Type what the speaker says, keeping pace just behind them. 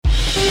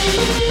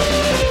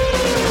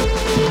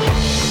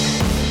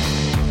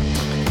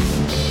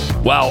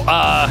Wow,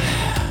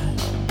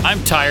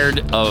 I'm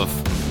tired of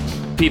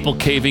people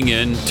caving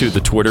in to the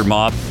Twitter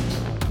mob.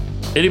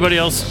 Anybody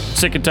else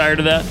sick and tired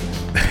of that?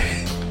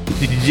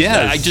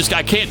 Yes.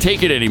 I can't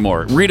take it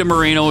anymore. Rita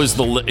Moreno is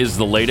the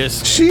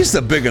latest. She's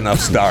a big enough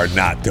star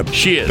not to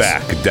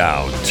back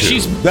down to.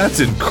 That's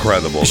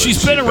incredible.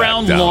 She's been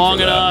around long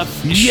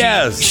enough.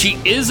 Yes. She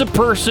is a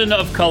person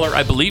of color.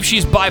 I believe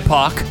she's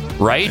BIPOC,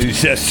 right?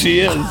 Yes,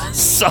 she is.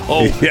 So.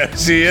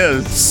 Yes, she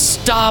is.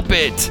 Stop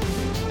it.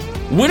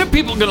 When are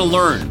people going to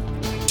learn?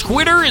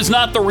 Twitter is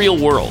not the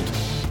real world,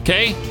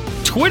 okay?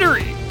 Twitter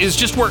is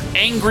just where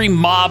angry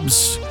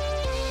mobs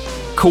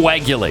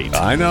coagulate.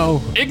 I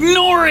know.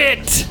 Ignore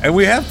it. And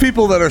we have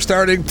people that are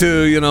starting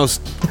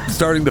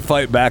to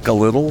fight back a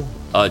little.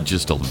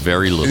 Just a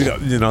very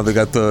little. You know, they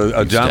got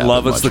the John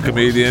Lovitz, the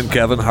comedian.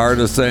 Kevin Hart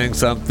is saying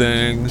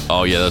something.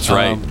 Oh, yeah, that's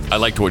right. I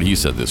liked what he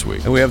said this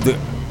week. And we have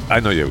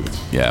I know you.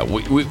 Yeah,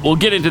 we'll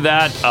get into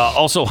that.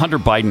 Also, Hunter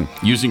Biden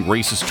using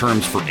racist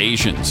terms for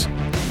Asians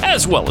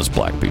as well as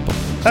black people.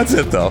 That's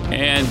it, though.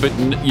 But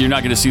you're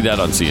not going to see that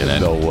on CNN.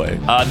 No way.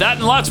 That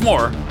and lots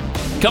more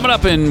coming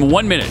up in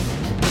 1 minute.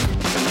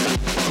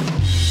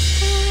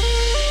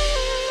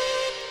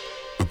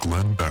 The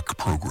Glenn Beck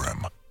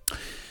Program.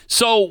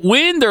 So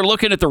when they're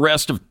looking at the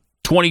rest of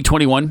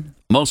 2021,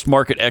 most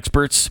market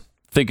experts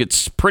think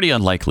it's pretty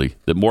unlikely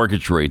that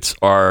mortgage rates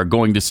are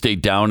going to stay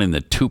down in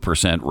the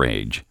 2%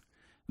 range.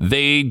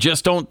 They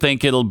just don't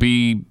think it'll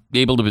be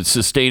able to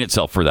sustain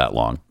itself for that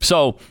long.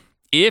 So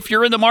if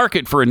you're in the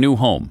market for a new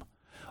home,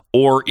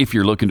 or if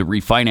you're looking to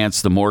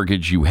refinance the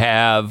mortgage you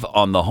have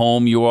on the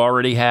home you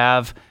already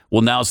have,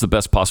 well, now's the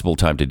best possible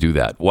time to do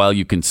that while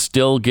you can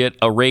still get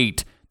a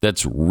rate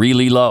that's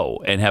really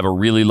low and have a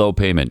really low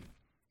payment.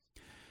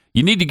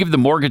 You need to give the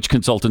mortgage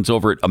consultants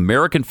over at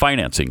American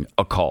Financing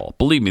a call.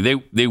 Believe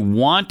me, they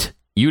want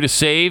you to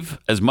save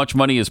as much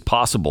money as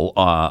possible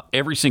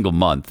every single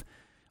month,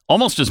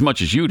 almost as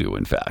much as you do,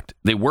 in fact.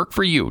 They work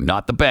for you,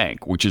 not the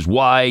bank, which is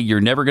why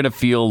you're never going to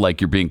feel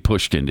like you're being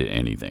pushed into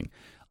anything.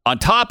 On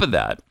top of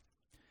that,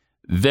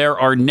 there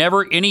are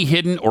never any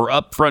hidden or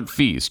upfront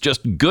fees,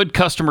 just good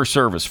customer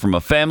service from a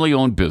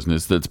family-owned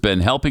business that's been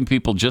helping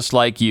people just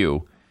like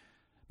you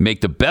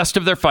make the best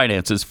of their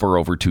finances for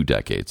over 2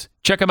 decades.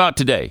 Check them out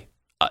today.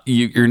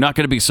 You're not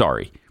going to be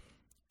sorry.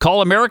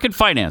 Call American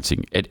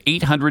Financing at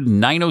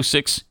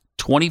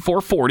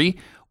 800-906-2440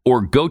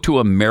 or go to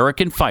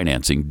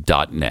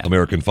AmericanFinancing.net.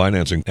 American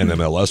Financing,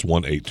 NMLS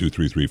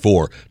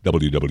 182334,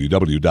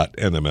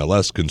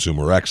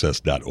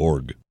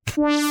 www.nmlsconsumeraccess.org.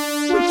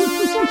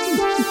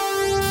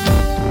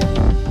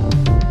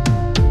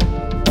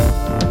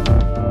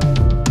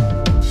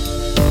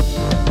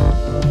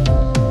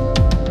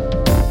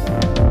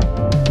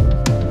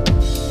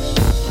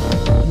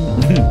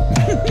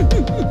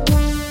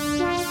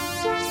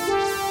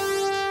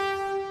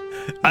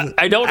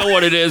 I don't know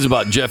what it is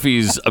about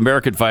Jeffy's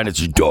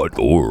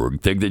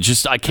AmericanFinance.org thing that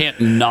just, I can't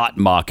not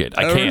mock it.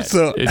 I can't.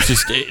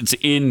 It's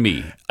in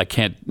me. I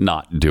can't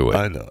not do it.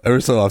 I know.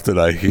 Every so often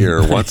I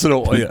hear, once in a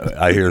while,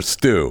 I hear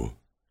Stu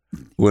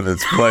when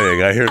it's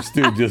playing. I hear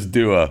Stu just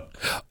do a,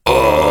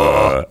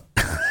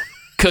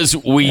 because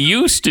we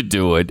used to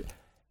do it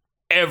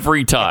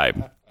every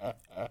time.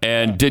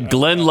 And did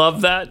Glenn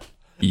love that?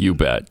 You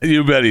bet.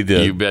 You bet he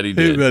did. You bet he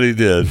did. You bet he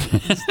did.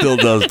 Still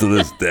does to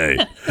this day.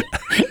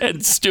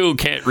 And Stu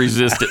can't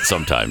resist it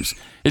sometimes.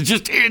 It's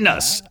just in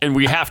us, and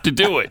we have to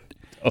do it.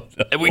 Oh,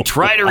 no. And we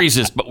try to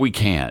resist, but we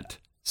can't.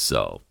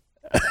 So,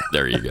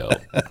 there you go.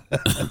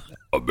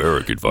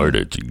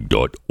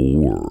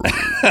 AmericanFinancing.org.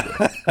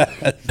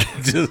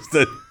 Just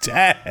a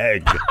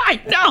tag. I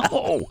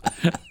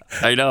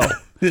know.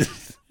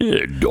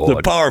 It's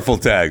a powerful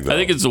tag, though. I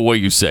think it's the way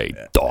you say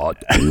 .org.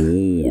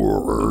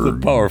 It's a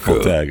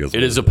powerful tag.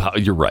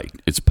 You're right.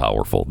 It's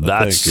powerful.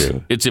 Thank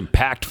you. It's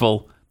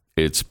impactful.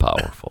 It's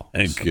powerful.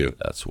 Thank you.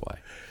 That's why.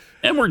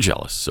 And we're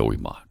jealous, so we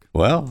mock.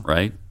 Well,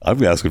 right?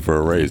 I'm asking for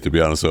a raise, to be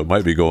honest, so it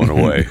might be going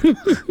away.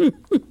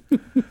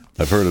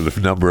 I've heard it a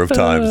number of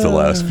times the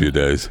last few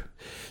days.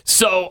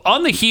 So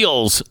on the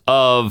heels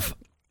of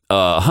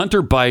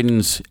Hunter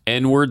Biden's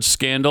N-word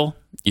scandal,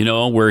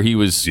 where he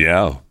was...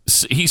 Yeah.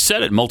 He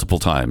said it multiple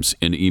times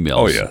in emails.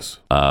 Oh, yes.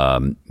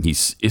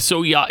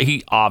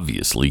 He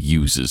obviously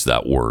uses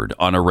that word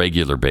on a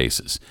regular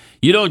basis.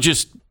 You don't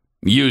just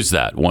use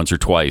that once or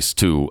twice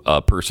to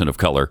a person of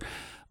color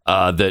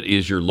that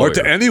is your lawyer. Or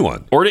to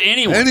anyone. For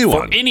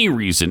any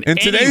reason. In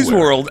today's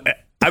world,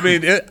 I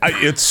mean,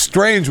 it's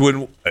strange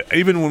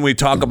even when we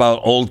talk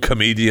about old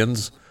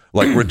comedians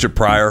like Richard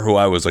Pryor, who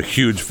I was a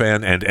huge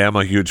fan and am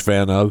a huge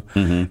fan of,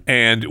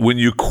 and when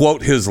you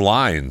quote his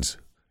lines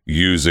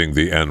using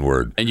the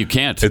N-word. And you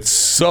can't.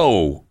 It's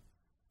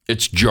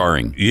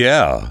jarring.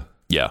 Yeah.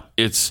 Yeah.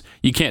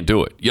 You can't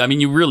do it. I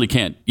mean, you really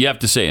can't. You have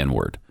to say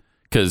N-word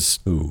because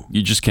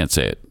you just can't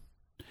say it.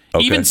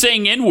 Okay. Even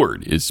saying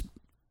N-word is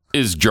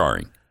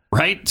jarring,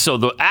 right? So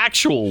the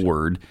actual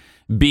word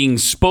being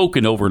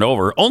spoken over and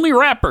over, only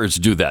rappers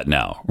do that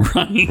now,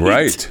 right?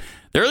 Right.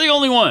 They're the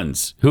only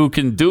ones who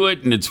can do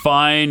it, and it's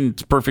fine.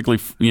 It's perfectly,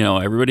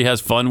 everybody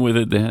has fun with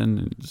it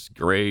then. It's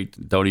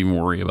great. Don't even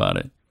worry about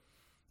it.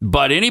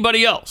 But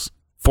anybody else,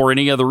 for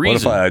any other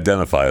reason. What if I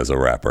identify as a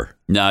rapper?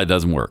 No, it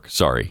doesn't work.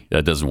 Sorry.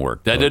 That doesn't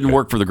work. That didn't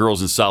work for the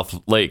girls in South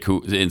Lake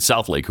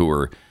who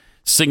were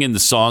singing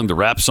the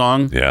rap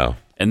song. Yeah.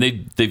 And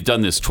they've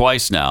done this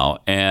twice now,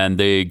 and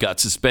they got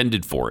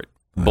suspended for it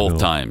both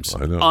times.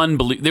 I know.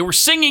 Unbelievable. They were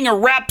singing a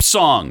rap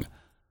song.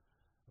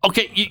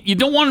 Okay, you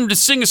don't want them to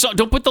sing a song.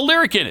 Don't put the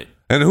lyric in it.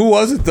 And who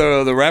was it,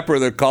 the rapper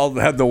that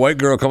had the white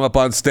girl come up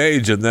on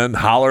stage and then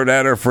hollered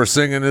at her for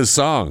singing his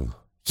song?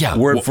 Yeah.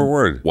 Word for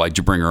word. Why'd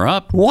you bring her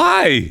up?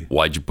 Why?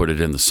 Why'd you put it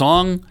in the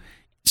song?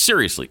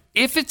 Seriously,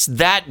 if it's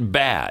that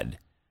bad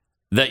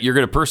that you're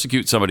going to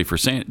persecute somebody for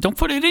saying it, don't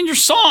put it in your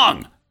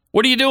song.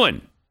 What are you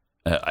doing?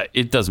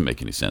 It doesn't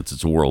make any sense.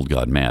 It's a world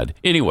gone mad.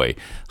 Anyway,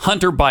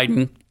 Hunter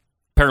Biden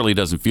apparently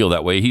doesn't feel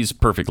that way. He's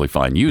perfectly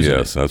fine using it.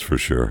 Yes, that's for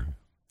sure.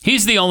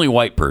 He's the only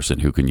white person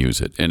who can use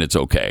it, and it's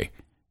okay.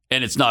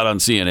 And it's not on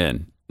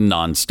CNN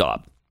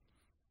nonstop.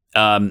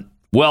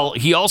 Well,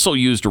 he also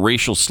used a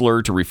racial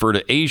slur to refer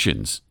to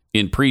Asians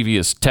in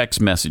previous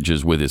text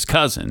messages with his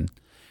cousin,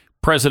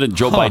 President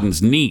Joe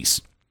Biden's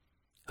niece,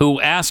 who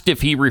asked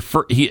if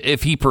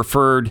he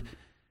preferred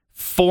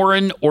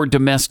foreign or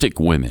domestic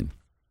women.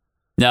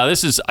 Now,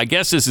 I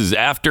guess this is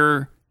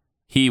after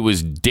he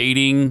was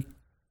dating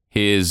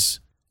his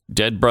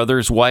dead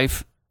brother's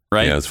wife.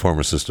 Right? Yeah, his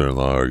former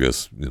sister-in-law, I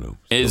guess,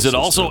 Is it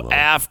also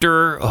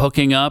after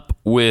hooking up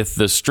with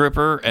the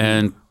stripper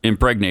and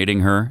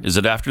impregnating her? Is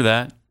it after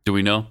that? Do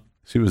we know?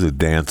 She was a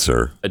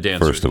dancer.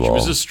 First of all. She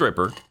was a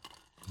stripper.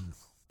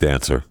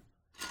 Dancer.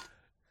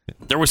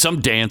 There was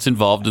some dance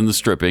involved in the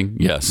stripping.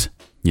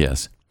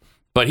 Yes.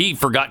 But he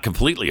forgot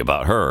completely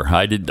about her.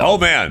 I did. Oh,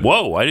 man.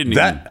 Whoa, I didn't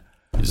even.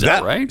 Is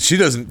that right? She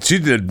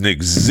didn't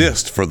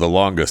exist for the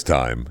longest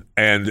time.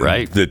 And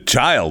the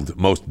child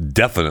most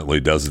definitely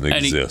doesn't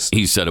exist.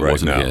 He said it right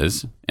wasn't now.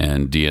 his,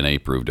 and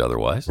DNA proved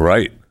otherwise.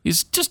 Right.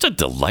 He's just a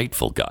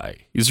delightful guy.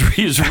 He's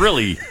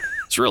really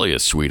a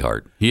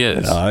sweetheart. He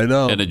is. Yeah, I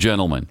know. And a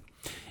gentleman.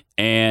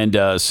 And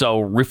so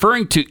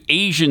referring to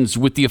Asians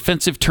with the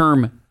offensive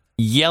term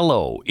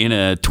yellow in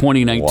a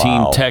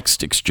 2019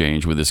 text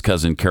exchange with his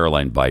cousin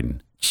Caroline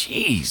Biden.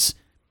 Jeez.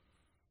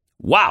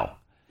 Wow.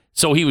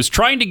 So he was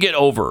trying to get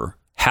over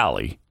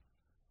Hallie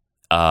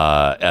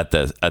at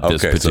this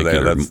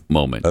particular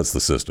moment. That's the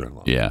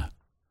sister-in-law. Yeah.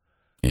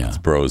 It's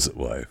bro's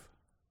wife.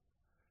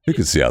 You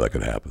can see how that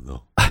could happen,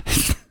 though.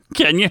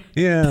 Can you?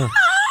 Yeah.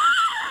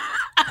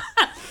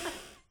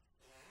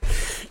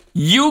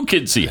 You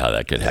can see how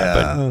that could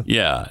happen.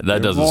 Yeah,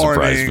 that doesn't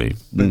surprise me.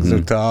 Things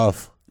are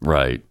tough.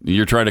 Right.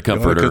 You're trying to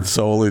comfort her.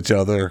 Console each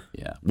other.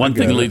 Yeah. One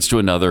thing leads to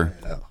another.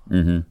 Yeah.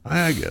 Mm-hmm.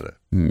 I get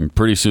it.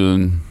 Pretty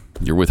soon,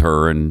 you're with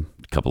her and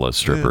a couple of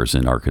strippers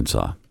in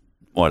Arkansas.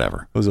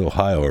 Whatever. It was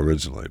Ohio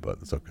originally, but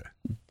it's okay.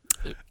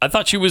 I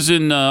thought she was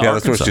in Arkansas.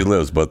 That's where she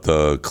lives. But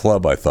the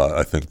club, I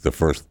think the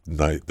first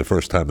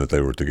time that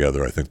they were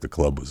together, I think the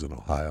club was in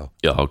Ohio.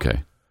 Yeah.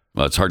 Okay.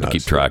 Well, it's hard to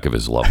keep track of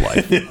his love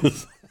life.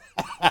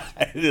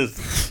 It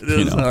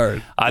is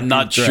hard. I'm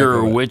not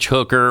sure which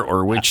hooker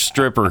or which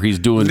stripper he's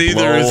doing Neither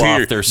blow is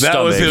off their stomach.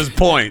 That was his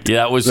point. Yeah,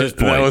 that was his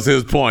point. That was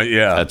his point,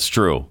 yeah. That's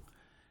true.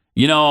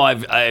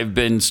 I've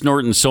been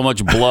snorting so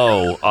much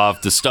blow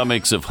off the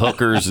stomachs of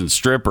hookers and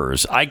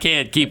strippers. I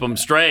can't keep them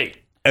straight.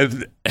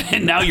 And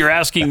now you're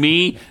asking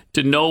me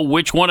to know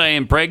which one I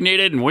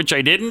impregnated and which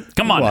I didn't?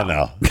 Come on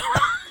now.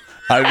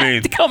 I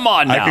mean, come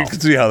on now. I can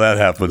see how that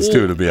happens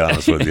too, to be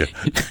honest with you.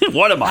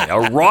 What am I,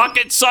 a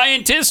rocket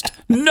scientist?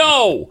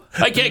 No,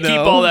 I can't keep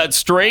all that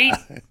straight.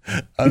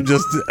 I'm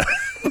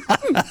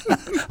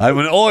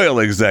an oil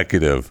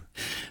executive.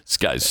 This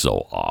guy's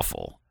so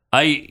awful.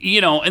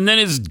 And then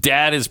his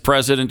dad is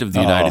president of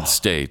the United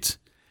States.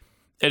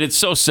 And it's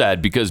so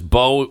sad because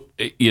Bo,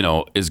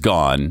 is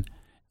gone.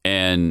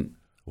 And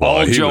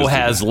all Joe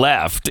has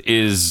left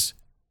is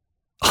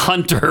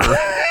Hunter.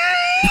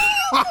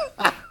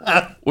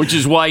 Which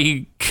is why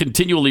he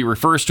continually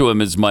refers to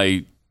him as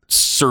my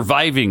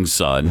surviving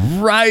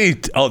son.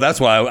 Right. Oh, that's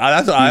why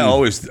I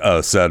always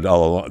said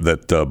all along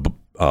that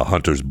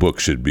Hunter's book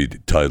should be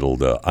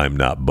titled "I'm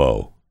Not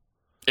Bo."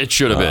 It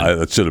should have been.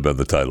 That should have been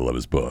the title of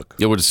his book.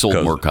 It would have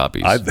sold more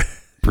copies.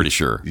 Pretty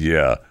sure.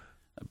 Yeah.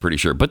 Pretty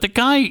sure. But the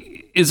guy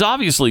is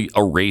obviously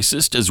a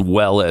racist as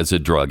well as a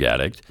drug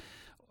addict.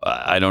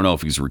 I don't know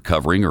if he's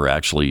recovering or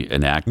actually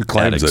an addict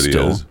that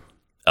still. He is.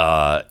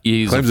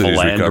 He's claims a that he's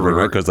philanderer.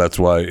 recovering because that's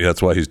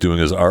why he's doing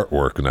his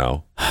artwork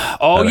now.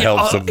 Oh, that yeah,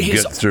 helps him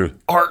his get through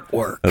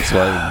artwork. That's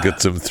why it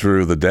gets him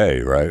through the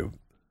day, right?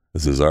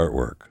 This is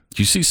artwork.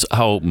 Do you see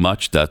how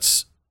much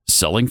that's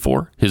selling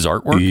for? His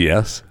artwork?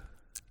 Yes.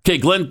 Okay,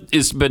 Glenn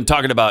has been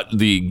talking about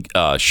the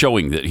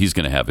showing that he's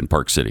going to have in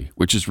Park City,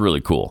 which is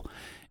really cool.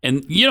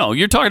 And,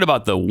 you're talking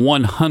about the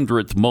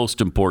 100th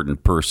most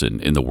important person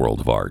in the world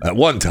of art. At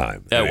one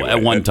time.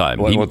 At one time.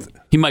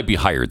 He might be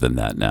higher than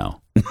that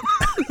now.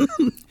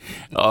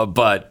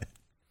 But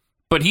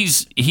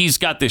he's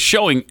got this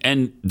showing,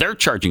 and they're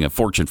charging a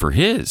fortune for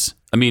his.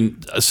 I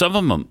mean, some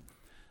of them,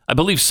 I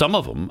believe some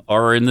of them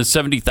are in the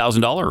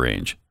 $70,000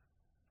 range.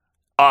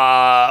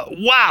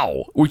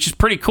 Wow, which is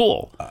pretty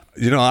cool.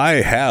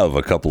 I have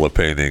a couple of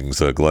paintings,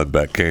 Glenn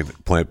Beck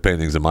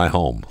paintings in my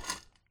home.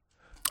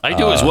 I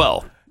do as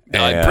well.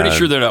 I'm pretty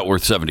sure they're not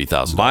worth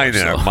 $70,000.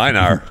 Mine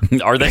are.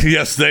 Are they?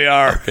 Yes, they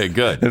are. Okay,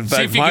 good. In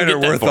fact, mine are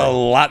worth a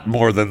lot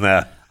more than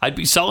that. I'd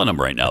be selling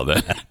them right now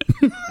then.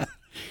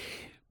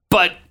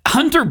 But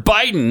Hunter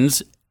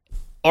Biden's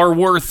are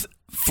worth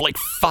like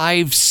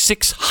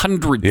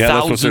 $600,000. Yeah,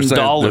 that's what they're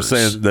saying. They're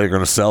saying they're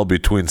going to sell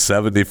between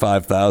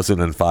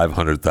 $75,000 and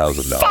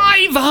 $500,000.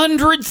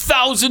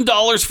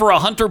 $500,000 for a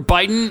Hunter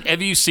Biden?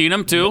 Have you seen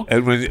them too?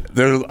 And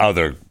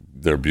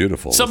they're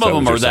beautiful. Some of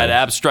them are that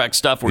abstract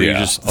stuff where you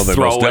just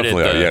throw it at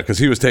the... Yeah, because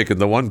he was taking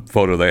the one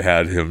photo they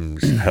had him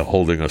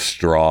holding a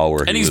straw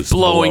where and he's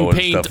blowing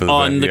paint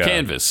on the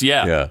canvas.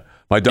 Yeah.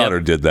 My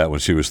daughter did that when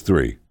she was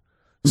 3.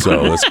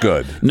 So it's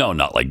good. No,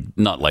 not like Hunter.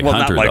 Not like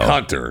though.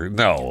 Hunter.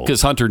 No,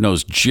 because Hunter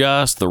knows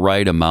just the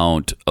right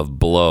amount of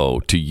blow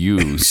to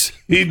use.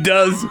 He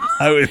does.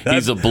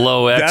 He's a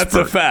blow expert. That's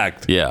a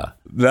fact. Yeah,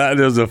 that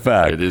is a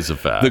fact. It is a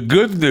fact. The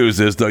good news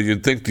is, though,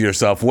 you'd think to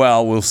yourself,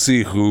 well, we'll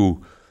see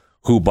who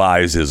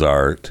buys his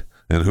art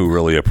and who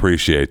really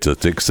appreciates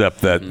it.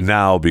 Except that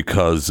now,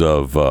 because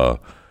of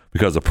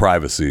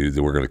privacy,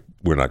 we're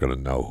not gonna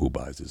know who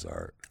buys his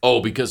art. Oh,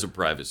 because of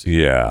privacy.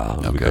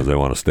 Yeah, because they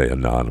want to stay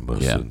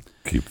anonymous and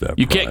keep that.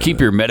 You can't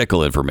keep your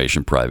medical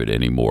information private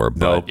anymore.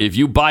 But if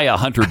you buy a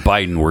Hunter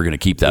Biden, we're going to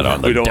keep that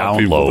on the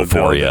down low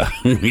for you.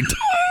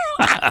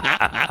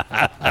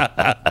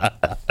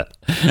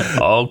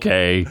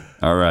 Okay,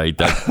 all right,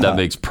 that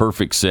makes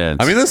perfect sense.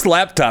 I mean, this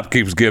laptop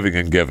keeps giving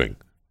and giving.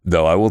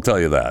 Though I will tell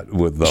you that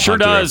with the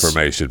Hunter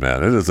information,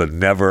 man, it is a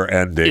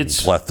never-ending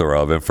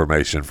plethora of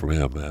information from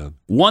him, man.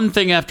 One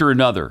thing after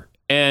another,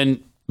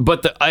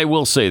 but I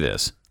will say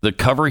this. The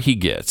cover he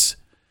gets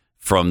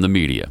from the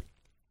media,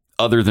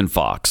 other than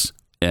Fox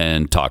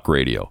and talk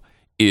radio,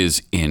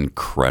 is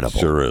incredible.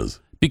 Sure is.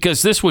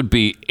 Because this would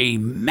be a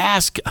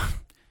mask.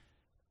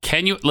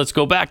 Let's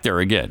go back there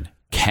again.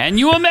 Can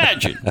you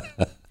imagine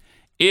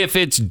if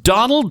it's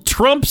Donald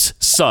Trump's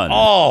son,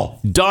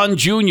 Don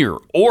Jr.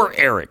 or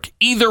Eric,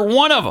 either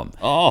one of them,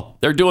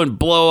 they're doing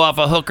blow off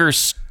a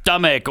hooker's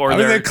stomach, or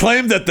they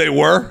claimed that they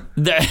were,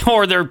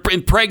 or they're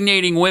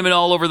impregnating women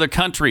all over the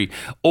country,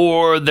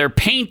 or their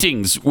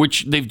paintings,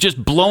 which they've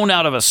just blown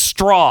out of a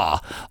straw,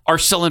 are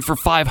selling for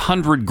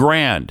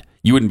 $500,000.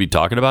 You wouldn't be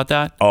talking about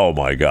that? Oh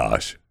my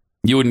gosh!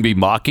 You wouldn't be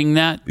mocking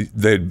that?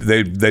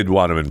 They'd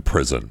want him in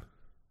prison.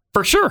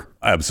 For sure.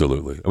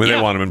 Absolutely. I mean,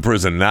 they want him in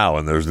prison now,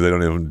 and they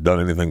don't even done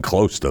anything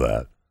close to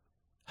that.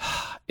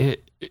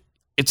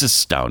 It's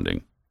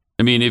astounding.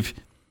 I mean,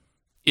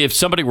 if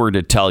somebody were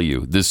to tell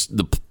you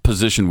the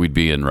position we'd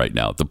be in right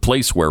now, the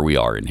place where we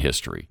are in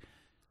history,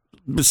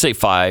 let's say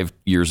 5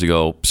 years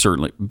ago,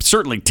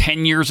 certainly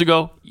 10 years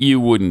ago, you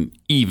wouldn't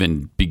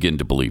even begin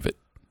to believe it.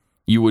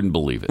 You wouldn't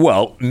believe it.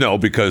 Well, no,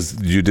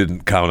 because you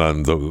didn't count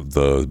on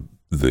the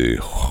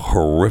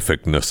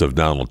horrificness of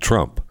Donald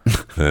Trump.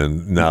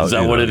 And now, is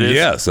that what it is?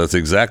 Yes, that's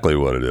exactly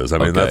what it is. I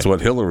mean, that's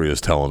what Hillary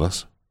is telling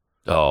us.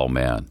 Oh,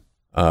 man.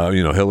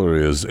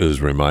 Hillary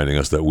is reminding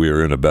us that we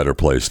are in a better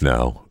place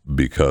now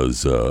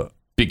because Joe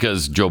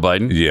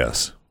Biden?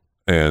 Yes.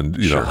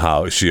 And,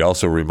 how she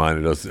also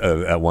reminded us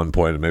at one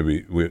point, and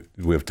maybe we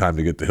have time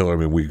to get to Hillary. I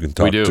mean, we can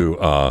talk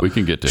to... we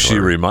can get to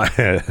Hillary.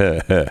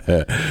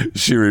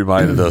 She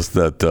reminded us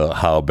that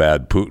how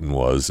bad Putin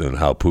was and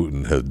how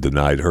Putin had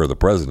denied her the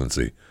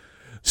presidency.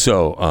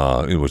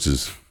 So, which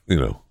is,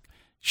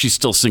 She's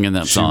still singing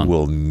that song. She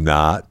will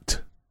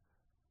not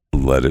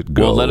let it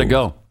go. Won't let it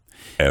go.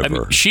 Ever. I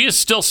mean, she is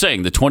still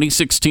saying the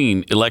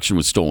 2016 election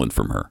was stolen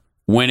from her.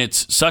 When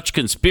it's such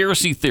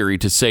conspiracy theory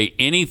to say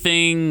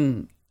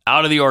anything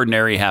out of the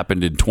ordinary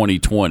happened in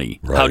 2020.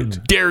 Right. How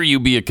dare you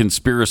be a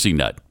conspiracy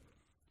nut?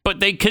 But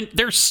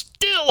they're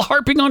still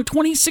harping on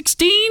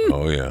 2016.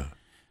 Oh, yeah.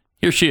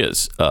 Here she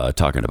is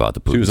talking about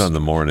the Putins. She was on the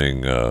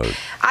morning.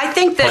 I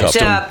think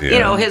that,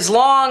 his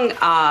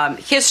long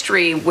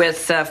history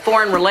with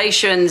foreign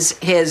relations,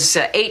 his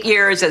 8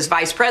 years as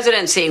vice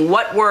president, seeing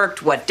what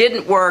worked, what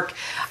didn't work,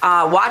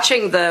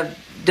 watching the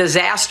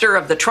disaster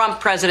of the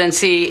Trump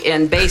presidency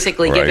and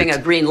basically giving a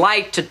green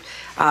light to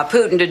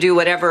Putin to do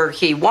whatever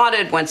he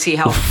wanted once he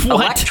helped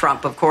elect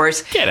Trump, of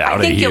course. Get out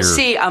I think of here. You'll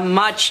see a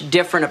much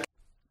different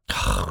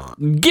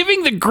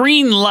giving the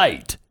green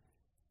light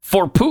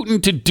for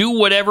Putin to do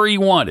whatever he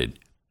wanted.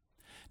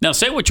 Now,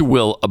 say what you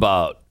will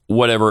about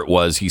whatever it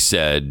was he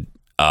said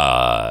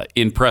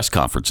in press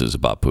conferences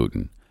about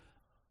Putin.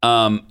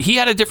 He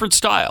had a different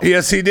style.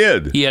 Yes, he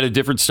did. He had a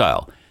different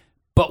style.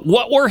 But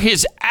what were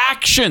his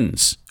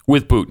actions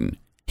with Putin?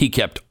 He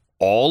kept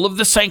all of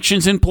the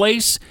sanctions in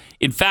place.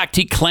 In fact,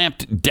 he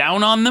clamped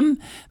down on them.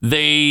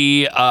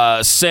 They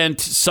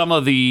sent some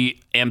of the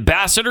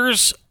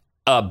ambassadors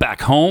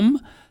back home.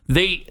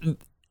 They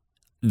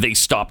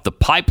stopped the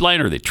pipeline,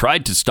 or they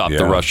tried to stop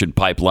the Russian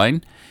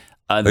pipeline.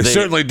 They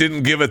certainly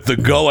didn't give it the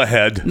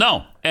go-ahead.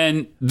 No.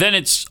 And then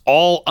it's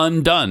all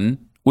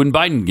undone when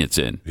Biden gets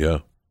in. Yeah.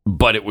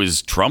 But it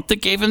was Trump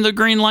that gave him the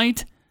green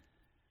light.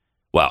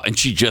 Wow. And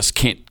she just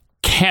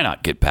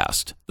cannot get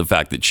past the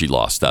fact that she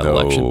lost that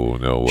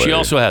election. No way. She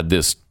also had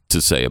this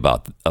to say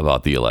about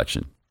the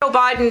election. Joe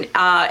Biden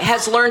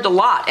has learned a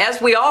lot, as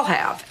we all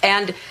have.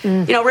 And,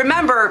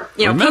 remember,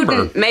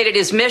 Putin made it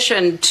his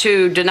mission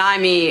to deny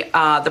me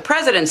the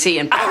presidency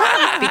in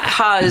part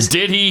because,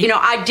 did he?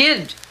 I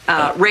did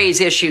raise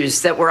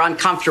issues that were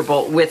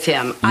uncomfortable with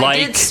him. I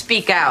did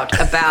speak out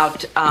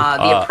about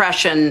the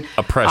oppression,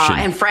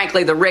 and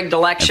frankly, the rigged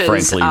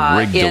elections in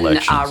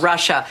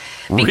Russia.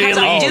 Because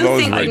I do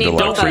think we need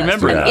both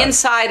an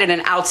inside and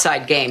an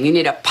outside game. You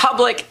need a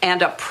public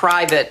and a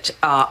private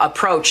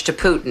approach to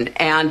Putin.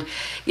 And,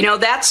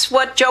 that's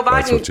what Joe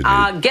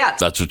Biden gets.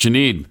 That's what you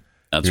need.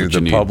 That's what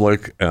you need. The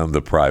public and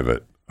the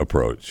private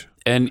approach.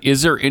 And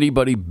is there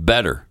anybody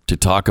better to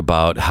talk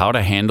about how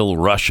to handle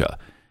Russia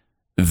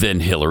than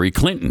Hillary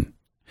Clinton?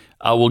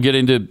 We'll get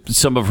into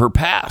some of her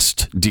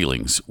past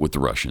dealings with the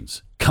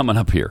Russians coming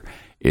up here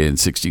in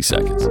 60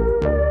 seconds.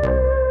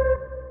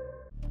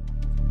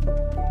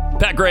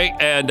 Pat Gray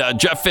and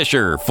Jeff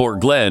Fisher for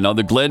Glenn on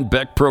the Glenn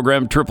Beck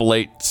program,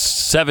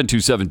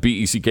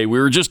 888-727-BECK. We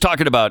were just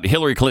talking about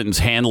Hillary Clinton's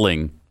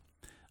handling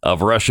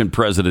of Russian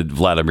President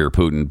Vladimir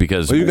Putin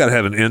because you got to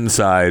have an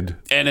inside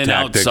and an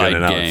tactic outside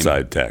and an game.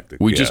 outside tactic.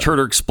 We just heard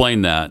her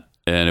explain that,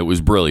 and it was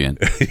brilliant.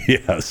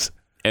 Yes.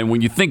 And when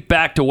you think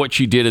back to what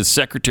she did as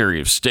Secretary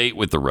of State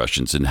with the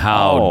Russians and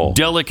how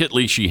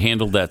delicately she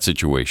handled that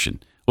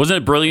situation, wasn't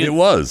it brilliant? It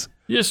was.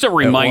 Just a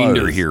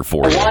reminder here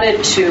for you. I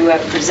wanted to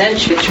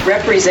present you, which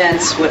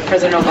represents what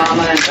President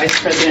Obama and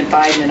Vice President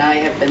Biden and I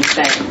have been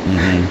saying.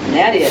 Mm-hmm. And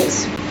that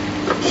is,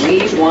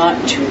 we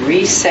want to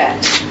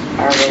reset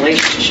our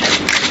relationship.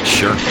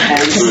 Sure.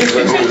 And so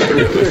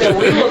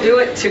we will do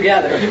it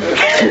together.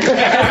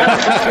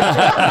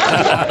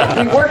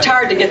 We worked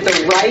hard to get the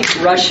right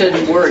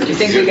Russian word. Do you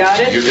think we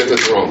got it? You get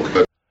this wrong.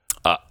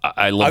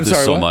 I love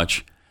this so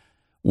much.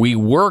 We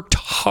worked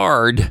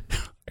hard.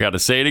 I got to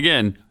say it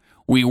again.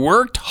 We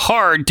worked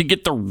hard to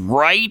get the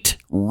right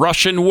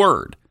Russian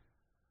word.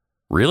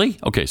 Really?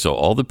 Okay, so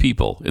all the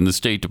people in the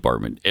State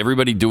Department,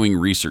 everybody doing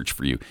research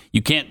for you.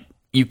 You can't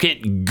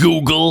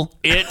Google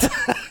it.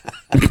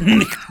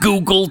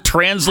 Google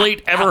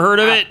Translate. Ever heard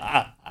of it?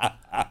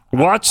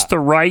 What's the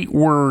right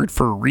word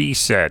for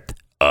reset?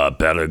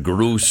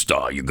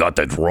 Peregrusta. You got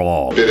that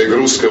wrong.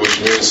 Peregruska,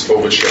 which means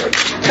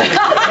overcharge.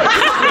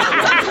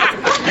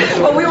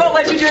 Well, we won't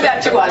let you do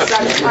that to us.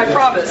 I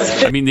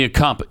promise. I mean, the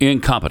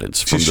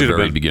incompetence from the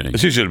very beginning.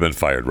 She should have been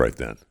fired right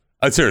then.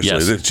 Seriously,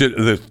 yes.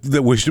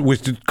 we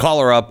should call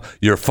her up.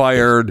 You're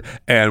fired,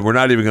 and we're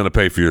not even going to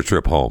pay for your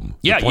trip home.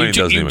 Yeah, the plane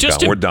doesn't even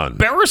just count. We're done.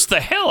 Embarrassed the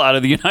hell out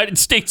of the United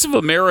States of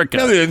America.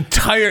 No,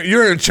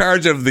 you're in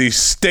charge of the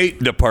State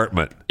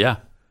Department. Yeah,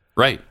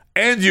 right.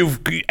 And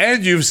you've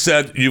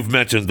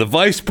mentioned the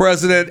vice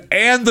president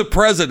and the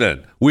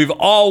president. We've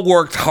all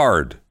worked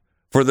hard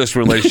for this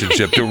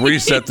relationship to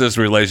reset this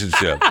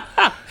relationship.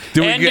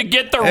 To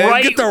get the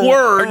right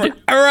word.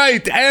 All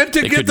right, and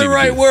to get the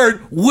right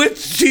word, which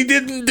she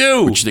didn't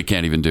do. Which they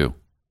can't even do.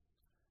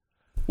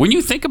 When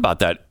you think about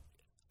that,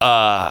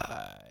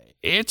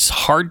 it's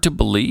hard to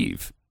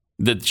believe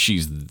that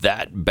she's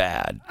that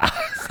bad.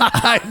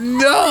 I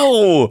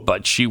know.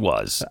 But she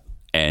was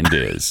and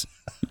is.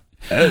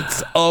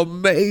 It's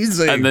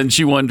amazing. And then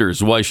she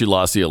wonders why she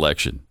lost the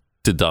election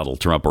to Donald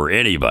Trump or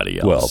anybody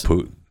else. Well,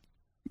 Putin.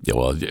 Yeah,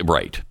 well,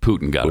 right.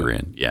 Putin got her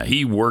in. Yeah,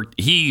 he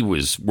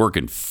was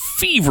working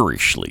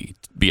feverishly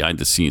behind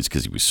the scenes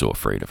because he was so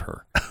afraid of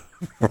her.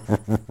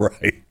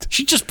 Right.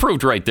 She just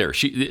proved right there.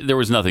 There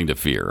was nothing to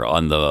fear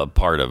on the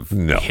part of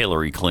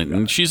Hillary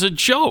Clinton. She's a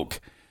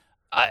joke.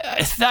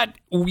 I thought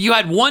you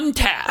had one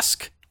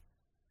task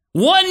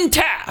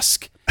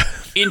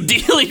in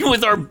dealing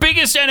with our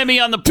biggest enemy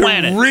on the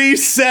planet. To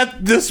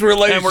reset this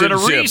relationship. And we're going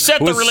to reset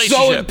the relationship.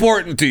 So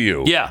important to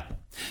you. Yeah.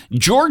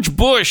 George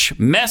Bush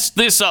messed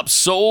this up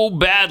so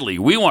badly.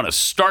 We want to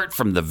start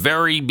from the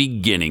very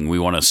beginning. We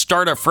want to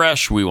start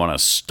afresh. We want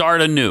to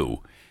start anew.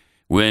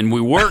 When we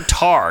worked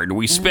hard,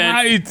 we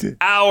spent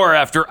hour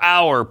after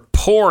hour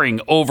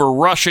poring over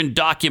Russian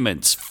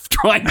documents,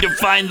 trying to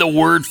find the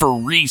word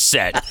for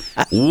reset.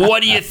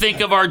 What do you think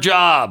of our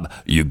job?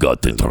 You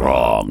got it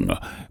wrong.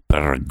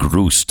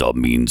 Peregrusta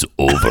means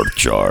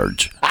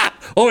overcharge.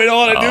 Oh, we don't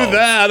want to do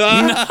that,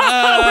 huh? No,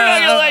 we're not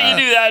going to let you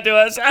do that to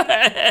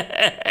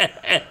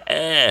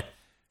us.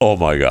 Oh,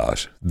 my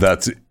gosh.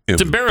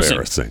 It's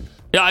embarrassing.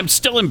 Yeah, I'm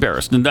still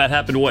embarrassed. And that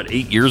happened,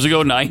 8 years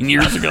ago, 9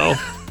 years ago,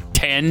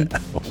 10?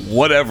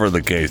 Whatever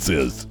the case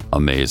is.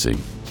 Amazing.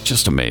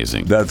 Just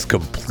amazing. That's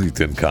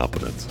complete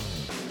incompetence.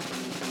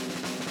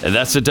 And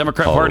that's the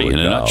Democrat Party in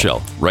a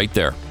nutshell, right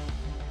there.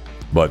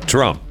 But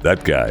Trump,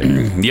 that guy.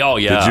 Oh,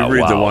 yeah. Did you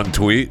read the one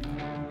tweet?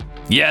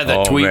 Yeah,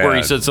 that tweet where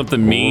he said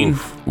something mean.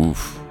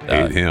 Oof.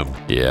 Hate him.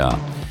 Yeah.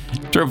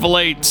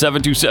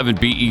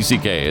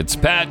 888-727-BECK. It's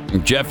Pat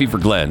and Jeffy for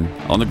Glenn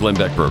on the Glenn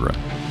Beck program.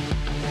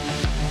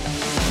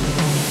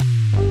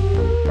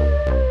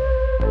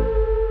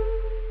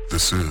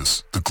 This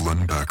is the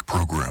Glenn Beck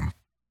program.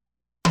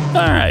 All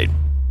right.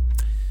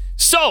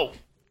 So,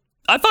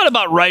 I thought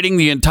about writing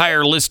the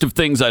entire list of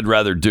things I'd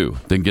rather do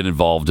than get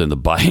involved in the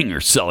buying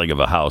or selling of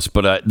a house.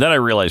 But then I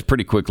realized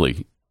pretty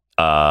quickly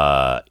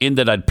in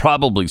that I'd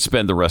probably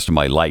spend the rest of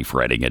my life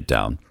writing it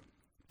down.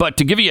 But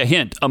to give you a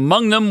hint,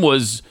 among them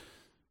was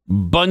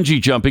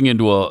bungee jumping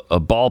into a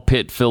ball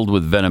pit filled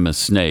with venomous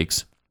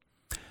snakes,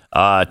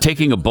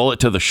 taking a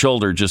bullet to the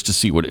shoulder just to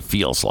see what it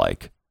feels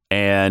like,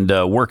 and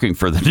working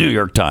for the New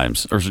York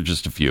Times. Those are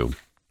just a few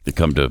that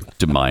come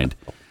to mind.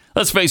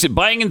 Let's face it,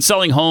 buying and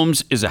selling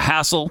homes is a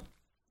hassle.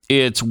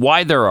 It's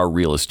why there are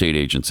real estate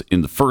agents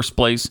in the first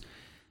place.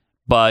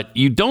 But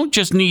you don't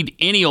just need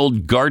any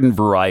old garden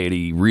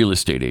variety real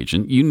estate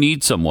agent. You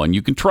need someone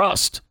you can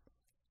trust.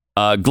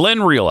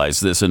 Glenn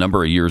realized this a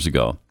number of years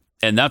ago,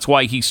 and that's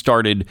why he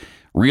started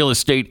Real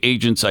Estate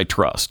Agents I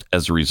Trust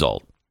as a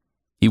result.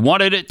 He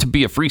wanted it to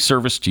be a free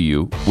service to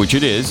you, which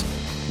it is,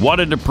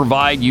 wanted to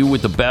provide you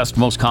with the best,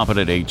 most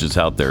competent agents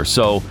out there,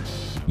 so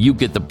you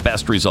get the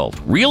best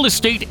result. Real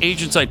Estate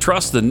Agents I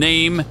Trust, the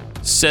name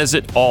says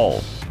it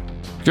all.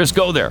 Just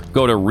go there.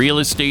 Go to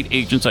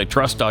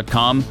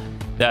realestateagentsitrust.com.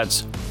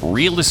 That's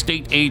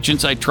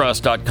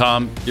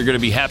realestateagentsitrust.com. You're going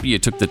to be happy you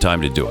took the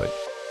time to do it.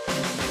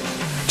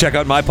 Check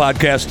out my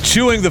podcast,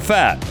 Chewing the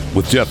Fat,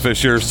 with Jeff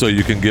Fisher, so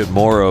you can get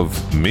more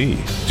of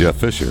me, Jeff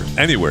Fisher,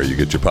 anywhere you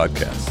get your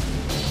podcasts.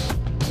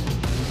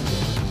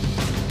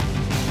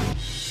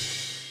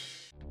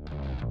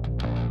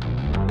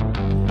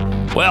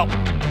 Well,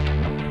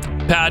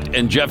 Pat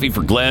and Jeffy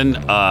for Glenn,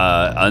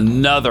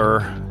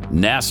 another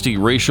nasty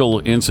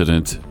racial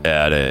incident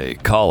at a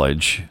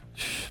college.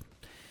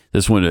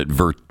 This one at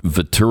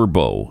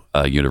Viterbo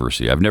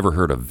University. I've never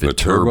heard of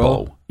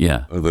Viterbo.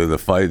 Yeah. They're the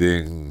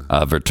fighting...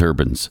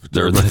 Viterbans.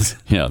 They're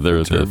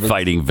the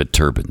fighting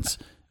Viterbans.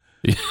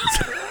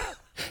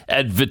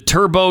 At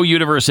Viterbo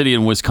University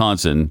in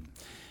Wisconsin,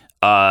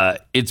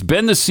 it's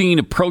been the scene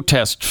of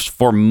protests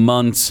for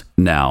months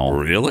now.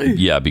 Really?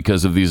 Yeah,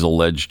 because of these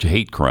alleged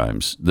hate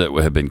crimes that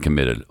have been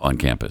committed on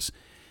campus.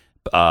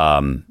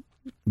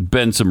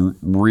 Been some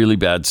really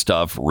bad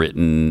stuff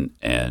written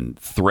and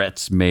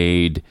threats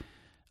made.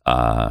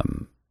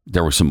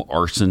 There was some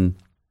arson.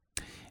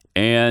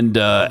 And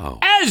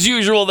as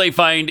usual, they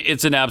find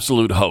it's an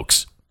absolute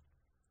hoax.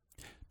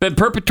 Been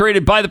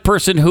perpetrated by the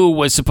person who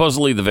was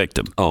supposedly the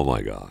victim. Oh,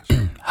 my gosh.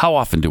 How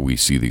often do we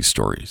see these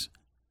stories?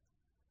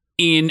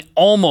 In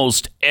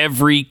almost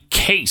every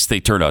case,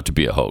 they turn out to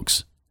be a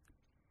hoax.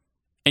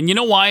 And you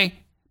know why?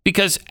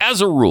 Because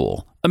as a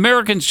rule,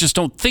 Americans just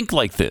don't think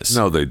like this.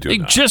 No, they do not.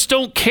 They just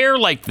don't care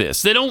like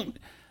this. They don't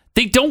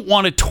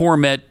want to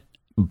torment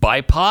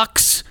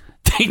BIPOCs.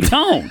 They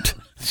don't.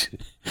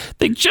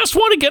 They just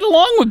want to get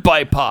along with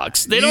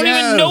BIPOCs. They don't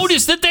even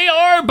notice that they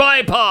are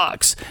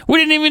BIPOCs. We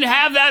didn't even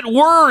have that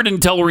word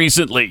until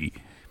recently.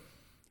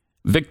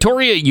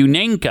 Victoria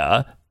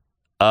Unenka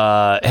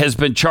has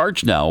been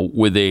charged now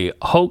with a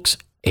hoax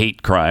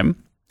hate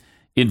crime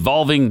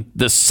involving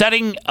the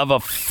setting of a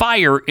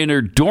fire in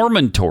her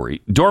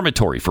dormitory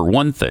for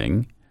one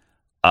thing.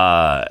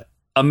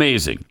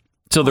 Amazing.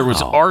 So there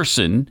was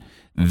arson.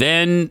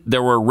 Then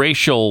there were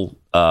racial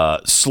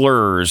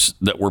slurs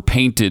that were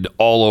painted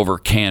all over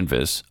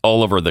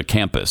the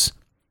campus.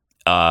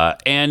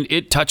 And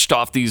it touched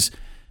off these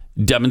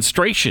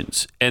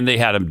demonstrations. And they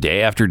had them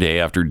day after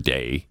day after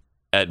day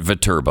at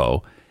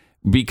Viterbo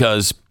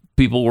because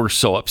people were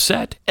so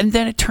upset. And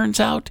then it turns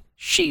out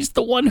she's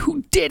the one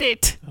who did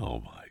it. Oh,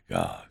 my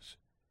gosh.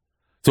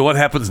 So what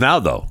happens now,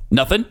 though?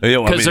 Nothing,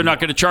 because they're not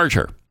going to charge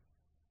her.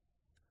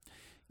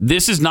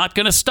 This is not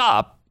going to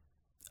stop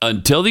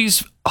until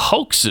these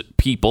hoax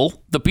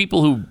people, the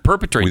people who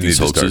perpetrate these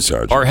hoaxes,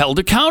 are held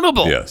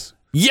accountable. Yes.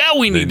 Yeah,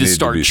 we need to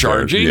start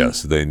charging.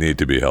 Yes, they need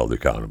to be held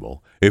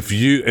accountable. If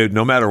you,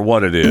 no matter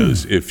what it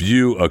is, if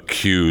you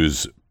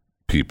accuse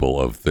people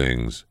of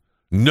things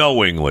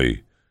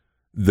knowingly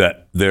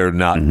that they're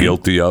not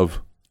guilty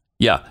of,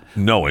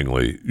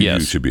 knowingly, you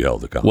should be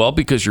held accountable. Well,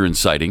 because you're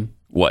inciting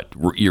what?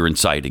 You're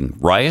inciting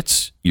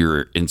riots.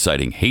 You're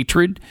inciting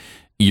hatred.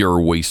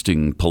 You're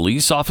wasting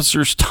police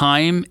officers'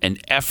 time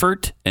and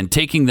effort and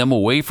taking them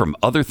away from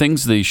other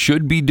things they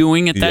should be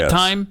doing at that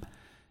time.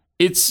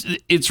 It's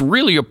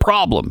really a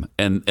problem,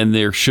 and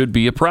there should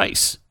be a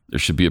price. There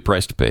should be a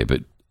price to pay,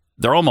 but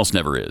there almost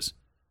never is.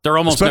 They're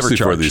almost Especially never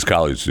charged. for these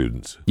college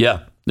students.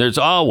 Yeah. There's,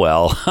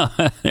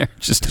 they're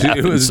just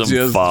having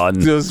some fun.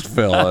 Just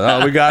Phil.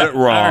 Oh, we got it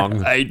wrong.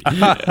 Right.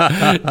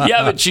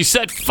 Yeah, but she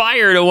set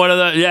fire to one of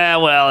the... Yeah,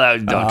 well,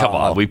 come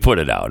on. We put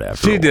it out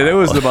after She did. It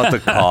was about the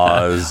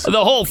cause.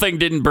 The whole thing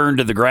didn't burn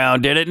to the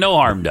ground, did it? No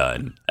harm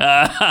done.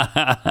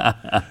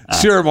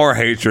 Sure, more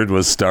hatred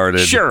was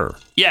started. Sure.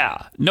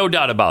 Yeah. No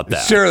doubt about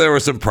that. Sure, there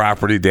was some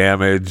property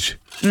damage.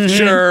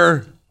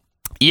 Sure.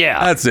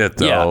 Yeah. That's it,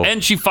 though. Yeah.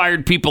 And she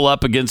fired people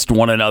up against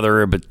one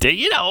another, but,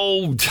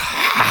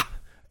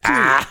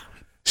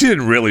 she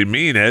didn't really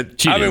mean it.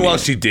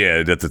 She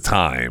did at the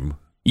time.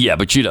 Yeah,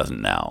 but she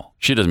doesn't now.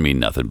 She doesn't mean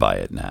nothing by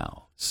it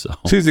now. So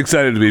she's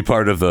excited to be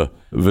part of the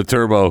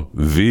Viterbo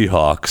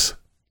V-Hawks.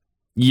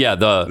 Yeah,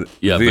 V-Hawks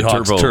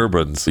Viterbo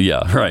turbans.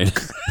 Yeah, right.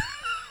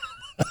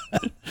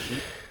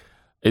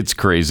 It's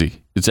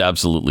crazy. It's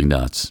absolutely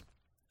nuts.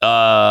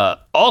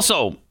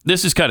 Also,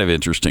 this is kind of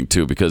interesting,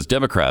 too, because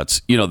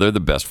Democrats, they're the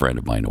best friend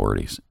of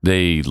minorities.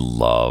 They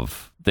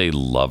love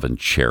and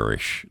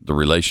cherish the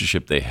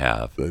relationship they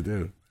have. They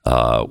do.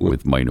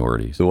 With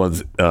minorities. The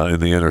ones in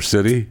the inner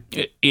city?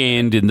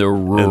 And in the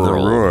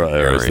rural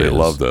areas. They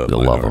love the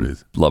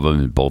minorities. Love them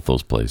in both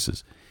those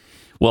places.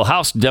 Well,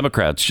 House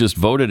Democrats just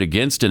voted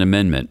against an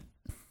amendment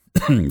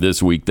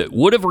this week that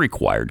would have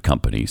required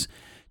companies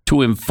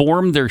to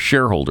inform their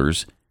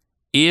shareholders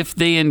if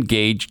they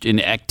engaged in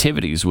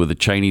activities with a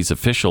Chinese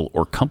official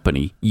or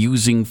company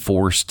using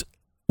forced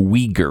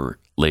Uyghur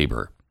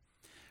labor.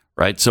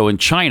 Right? So in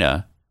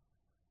China,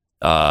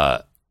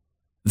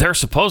 they're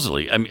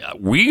supposedly,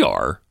 we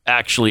are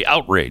actually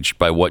outraged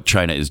by what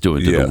China is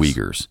doing to the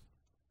Uyghurs.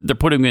 They're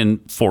putting them in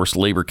forced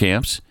labor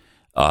camps.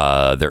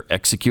 They're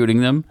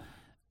executing them.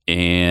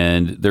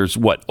 And there's,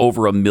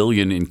 over 1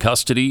 million in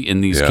custody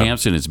in these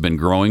camps, and it's been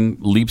growing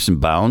leaps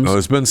and bounds.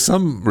 There's been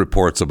some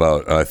reports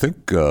about, I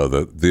think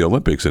the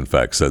Olympics, in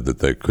fact, said that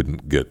they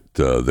couldn't get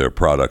their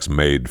products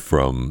made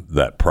from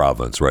that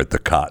province, right? The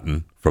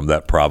cotton from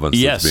that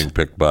province that's being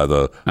picked by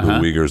the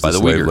Uyghurs, the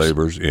slave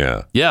laborers.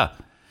 Yeah. Yeah.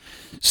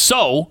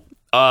 So,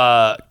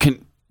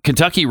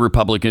 Kentucky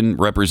Republican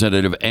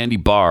Representative Andy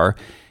Barr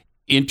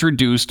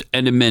introduced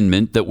an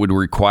amendment that would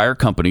require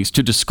companies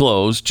to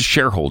disclose to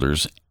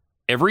shareholders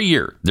every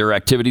year their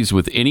activities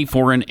with any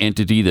foreign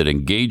entity that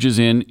engages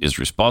in, is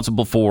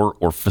responsible for,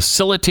 or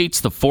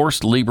facilitates the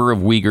forced labor of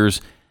Uyghurs,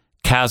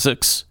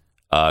 Kazakhs,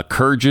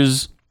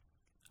 Kyrgyz,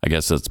 I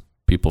guess that's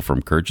people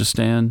from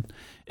Kyrgyzstan,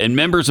 and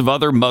members of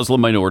other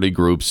Muslim minority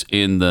groups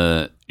in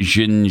the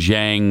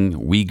Xinjiang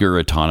Uyghur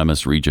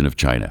Autonomous Region of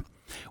China.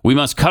 We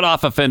must cut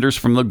off offenders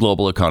from the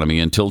global economy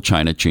until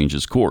China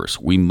changes course.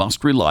 We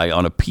must rely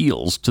on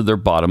appeals to their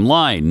bottom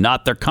line,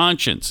 not their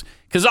conscience,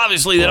 because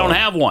obviously they don't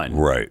have one.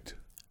 Right.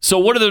 So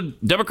what do the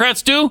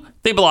Democrats do?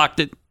 They blocked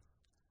it.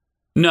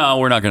 No,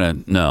 we're not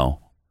going to.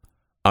 No.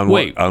 On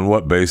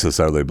what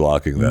basis are they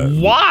blocking that?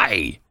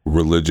 Why?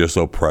 Religious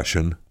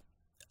oppression.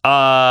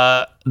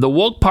 The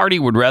woke party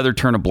would rather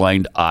turn a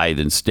blind eye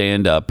than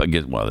stand up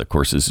against. Well, of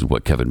course, this is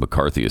what Kevin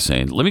McCarthy is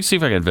saying. Let me see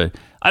if I can.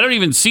 I don't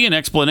even see an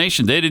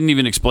explanation. They didn't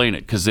even explain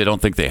it because they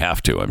don't think they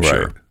have to. I'm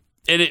sure.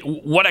 And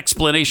what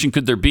explanation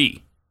could there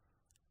be?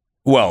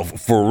 Well,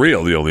 for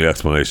real, the only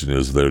explanation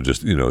is they're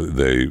just,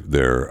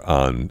 they're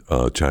on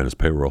China's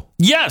payroll.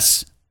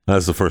 Yes.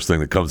 That's the first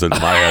thing that comes into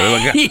my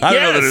head. Like, I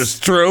don't know that it's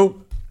true.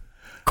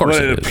 Of course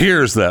but it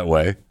appears that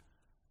way.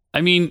 I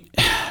mean,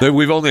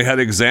 we've only had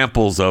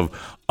examples of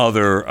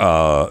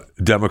other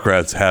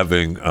Democrats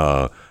having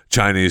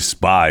Chinese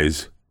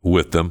spies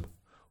with them.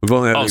 We've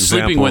only had examples.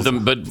 Sleeping with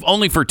them, but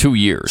only for 2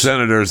 years.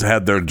 Senators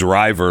had their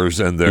drivers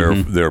and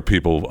their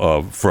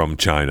people from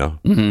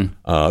China.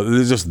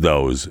 There's just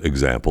those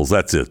examples.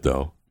 That's it,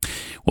 though.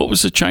 What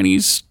was the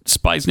Chinese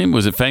spy's name?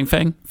 Was it Fang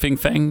Fang? Fing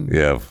Fang?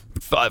 Yeah.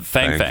 Fang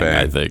Fang,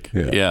 I think.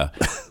 Yeah.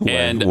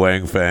 And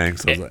Wang Fang.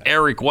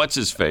 Eric, what's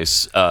his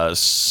face?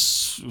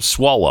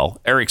 Swalwell.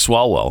 Eric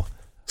Swalwell.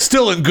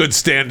 Still in good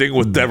standing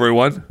with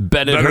everyone.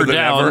 Bedded her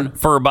down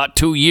for about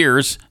 2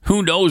 years.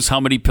 Who knows how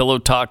many pillow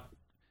talk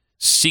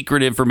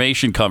secret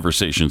information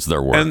conversations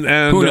there were. And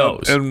who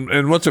knows?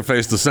 And what's her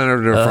face? The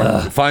senator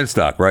from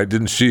Feinstock, right?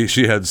 Didn't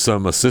she had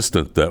some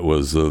assistant that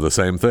was the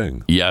same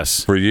thing?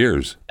 Yes. For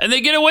years. And they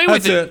get away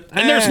with it.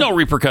 And there's no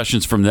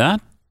repercussions from that.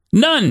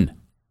 None.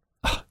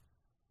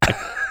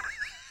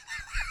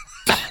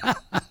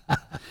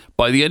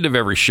 By the end of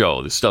every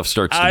show, this stuff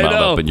starts to mount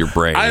up in your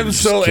brain. I'm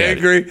so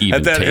angry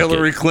at that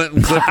Hillary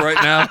Clinton clip right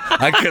now.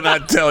 I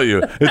cannot tell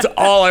you. It's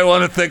all I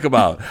want to think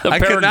about. I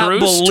cannot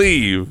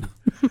believe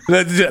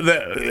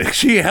that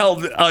she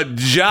held a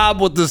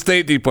job with the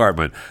State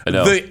Department.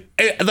 The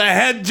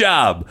head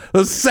job,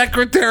 the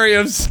Secretary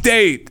of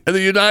State in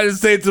the United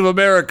States of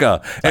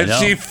America. And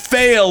she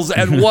fails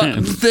at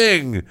one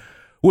thing.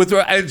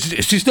 And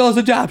she still has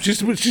a job.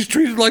 She's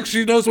treated like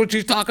she knows what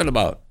she's talking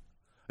about.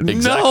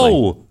 Exactly.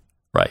 No.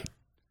 Right.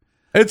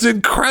 It's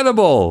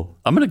incredible.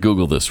 I'm going to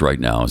Google this right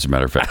now, as a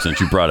matter of fact, since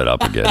you brought it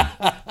up again.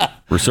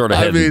 We're sort of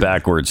heading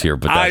backwards here,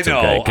 but that's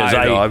okay.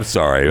 I know. I'm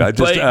sorry. I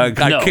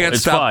can't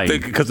stop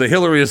thinking because the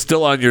Hillary is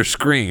still on your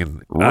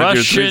screen. Russian on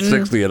your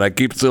 360, and I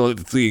keep still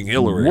seeing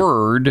Hillary.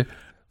 Word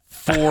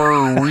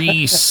for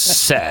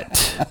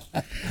reset.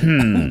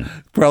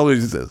 Probably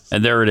this.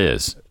 And there it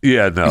is.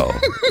 Yeah, no.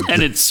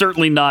 And it's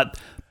certainly not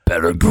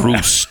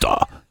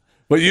Peregrusta.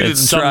 But you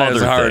didn't try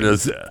as hard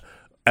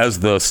as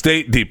the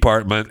State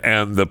Department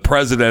and the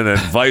president and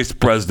vice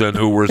president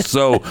who were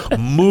so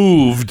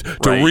moved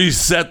to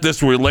reset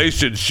this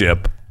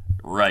relationship.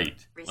 Right.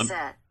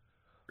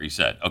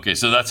 Reset. Okay,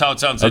 so that's how it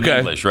sounds in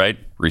English, right?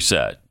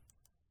 Reset.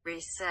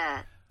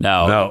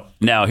 Now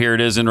here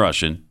it is in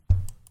Russian.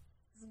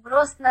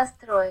 Сброс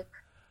настроек.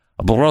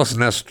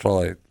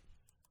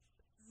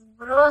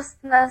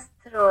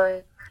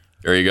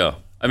 There you go.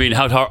 I mean,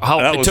 how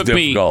it took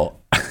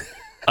difficult. Me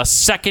a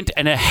second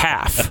and a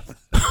half.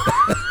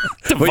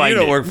 But you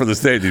don't work for the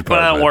State Department. But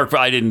I don't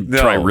I didn't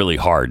try really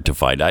hard to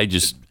find it. I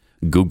just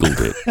Googled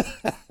it.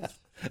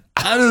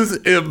 That is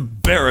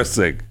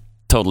embarrassing.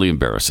 Totally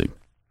embarrassing.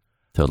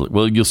 Totally.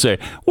 Well, you'll say,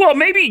 well,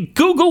 maybe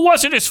Google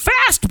wasn't as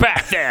fast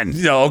back then.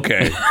 Yeah,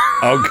 okay.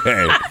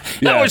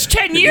 That was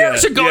 10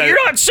 years ago. Yeah.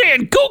 You're not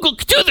saying Google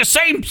could do the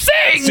same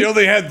thing. She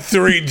only had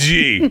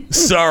 3G.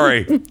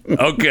 Sorry.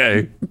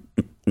 Okay.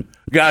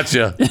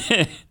 Gotcha.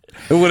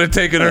 It would have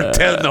taken her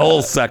 10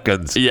 whole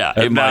seconds. Yeah.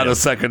 And not a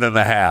second and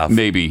a half.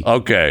 Maybe.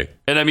 Okay.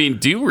 And I mean,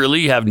 do you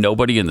really have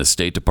nobody in the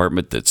State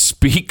Department that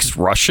speaks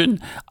Russian?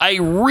 I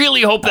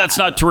really hope that's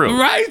not true.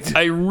 Right.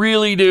 I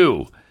really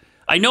do.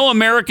 I know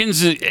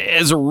Americans,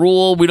 as a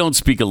rule, we don't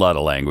speak a lot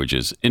of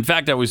languages. In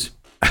fact,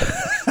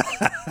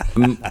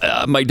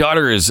 my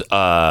daughter is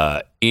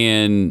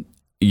in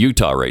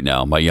Utah right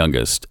now, my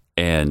youngest,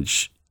 and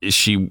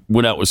she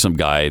went out with some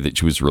guy that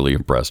she was really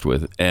impressed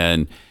with,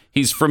 and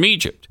he's from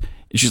Egypt.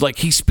 And she's like,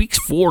 he speaks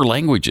 4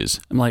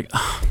 languages. I'm like,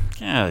 oh,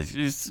 yeah,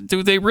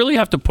 do they really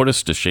have to put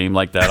us to shame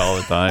like that all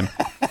the time?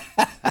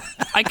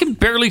 I can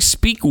barely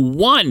speak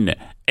 1.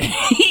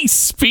 He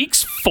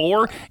speaks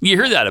 4. You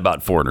hear that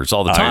about foreigners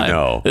all the time. I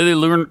know. They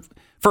learn,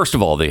 first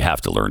of all, they have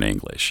to learn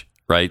English,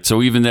 right?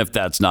 So even if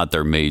that's not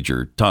their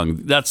major tongue,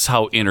 that's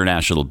how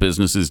international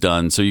business is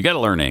done. So you got to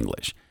learn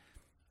English.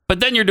 But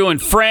then you're doing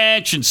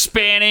French and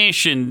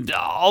Spanish and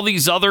all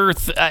these other.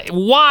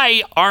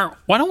 Why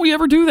don't we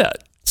ever do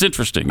that? It's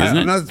interesting, isn't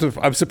it?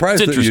 I'm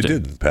surprised that you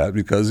didn't, Pat,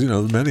 because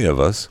many of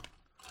us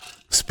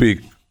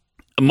speak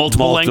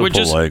multiple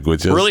languages.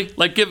 Really?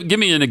 Like, give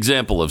me an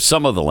example of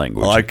some of the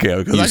languages. Well, I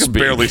can't, because I can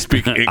barely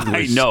speak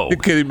English. I know. You're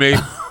kidding me?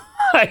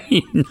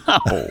 I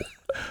know.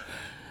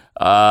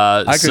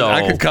 I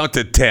can count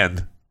to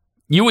 10.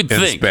 You would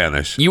think. In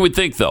Spanish. You would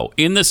think, though,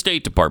 in the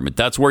State Department,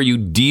 that's where you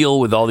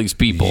deal with all these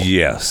people.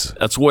 Yes.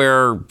 That's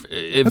where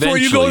eventually. That's where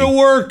you go to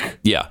work.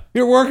 Yeah.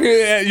 You're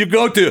working, you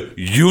go to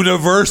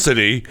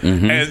university,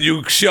 and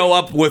you show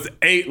up with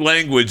 8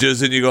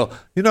 languages, and you go,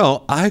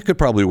 I could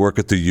probably work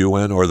at the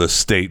UN or the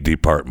State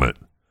Department.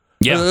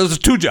 Yeah. Those are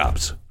 2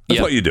 jobs.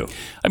 That's what you do.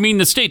 I mean,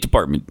 the State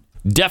Department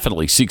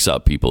definitely seeks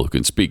out people who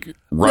can speak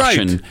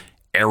Russian,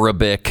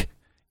 Arabic,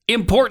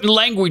 important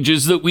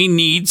languages that we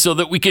need so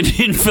that we can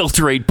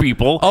infiltrate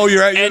people. Oh,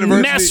 you're at and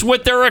university mess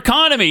with their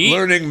economy,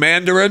 learning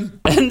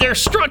Mandarin and their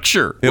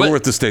structure. Yeah, we're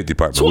at the State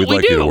Department. We'd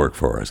like you to work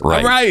for us.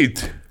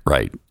 Right.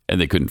 And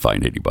they couldn't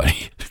find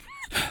anybody.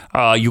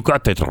 You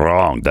got that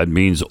wrong. That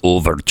means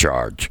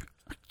overcharge.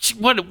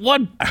 What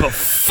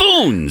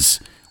buffoons!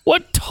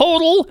 What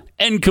total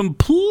and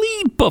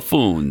complete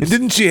buffoons! And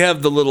didn't she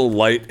have the little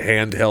light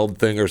handheld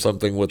thing or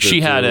something with?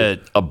 She had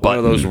a button. One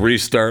of those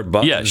restart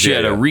buttons. Yeah, she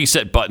had a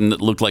reset button that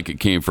looked like it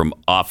came from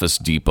Office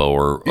Depot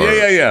or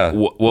yeah.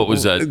 What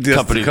was that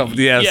company?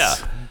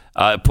 Yes.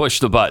 Yeah. Push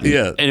the button.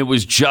 Yeah. And it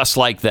was just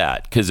like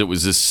that because it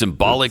was this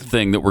symbolic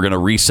thing that we're going to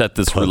reset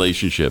this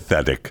relationship.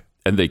 Pathetic.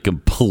 And they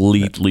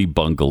completely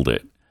bungled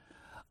it.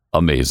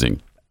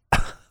 Amazing.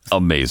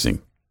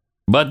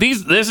 But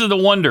this is the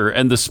wonder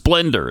and the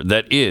splendor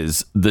that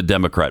is the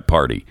Democrat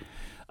Party.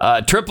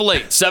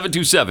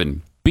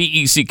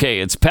 888-727-BECK.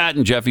 It's Pat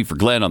and Jeffy for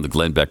Glenn on the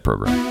Glenn Beck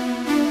program.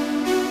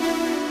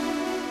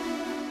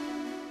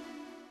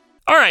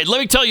 All right,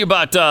 let me tell you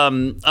about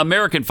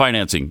American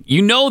financing.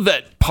 You know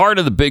that part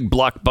of the big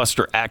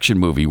blockbuster action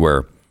movie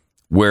where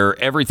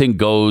everything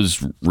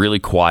goes really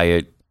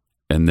quiet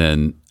and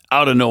then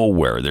out of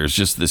nowhere there's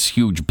just this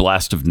huge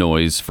blast of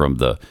noise from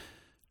the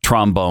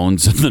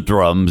trombones and the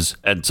drums,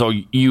 and so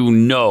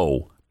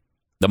the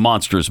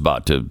monster is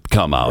about to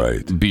come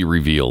out, be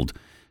revealed,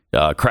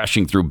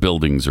 crashing through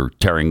buildings or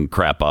tearing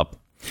crap up.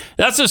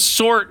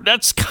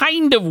 That's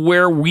kind of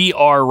where we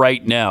are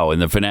right now in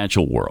the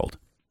financial world.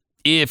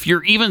 If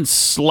you're even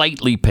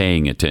slightly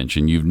paying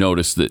attention, you've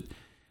noticed that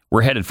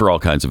we're headed for all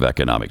kinds of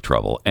economic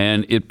trouble,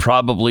 and it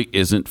probably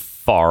isn't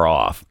far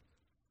off.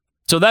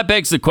 So that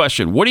begs the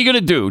question, what are you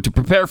going to do to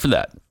prepare for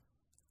that?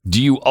 Do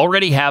you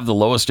already have the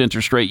lowest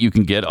interest rate you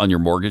can get on your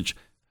mortgage?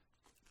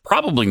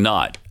 Probably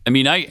not. I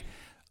mean, I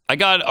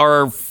got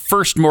our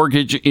first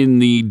mortgage in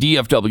the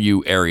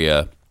DFW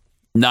area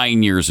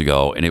 9 years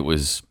ago, and it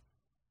was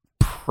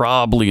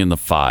probably in the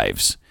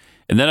 5s.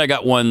 And then I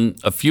got one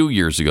a few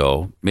years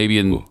ago, maybe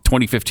in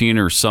 2015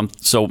 or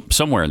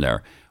somewhere in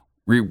there,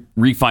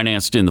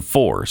 refinanced in the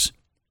 4s.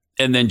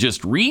 And then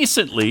just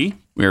recently,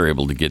 we were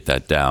able to get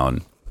that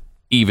down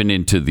even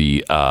into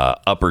the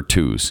upper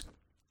 2s.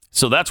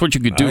 So that's what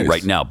you could do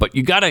right now. But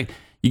you gotta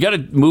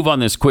move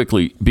on this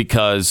quickly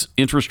because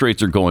interest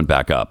rates are going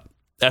back up.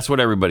 That's what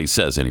everybody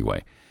says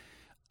anyway.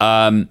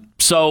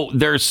 So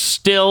there's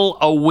still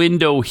a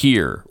window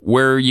here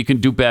where you can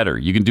do better.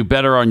 You can do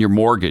better on your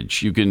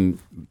mortgage. You can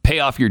pay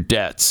off your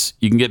debts.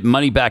 You can get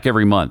money back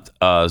every month.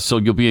 So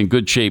you'll be in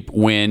good shape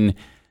when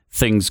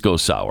things go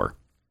sour.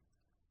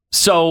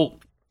 So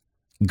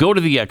go to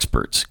the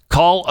experts.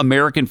 Call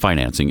American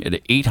Financing at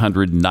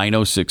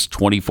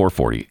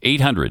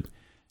 800-906-2440.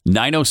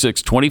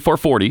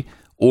 800-906-2440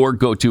 or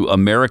go to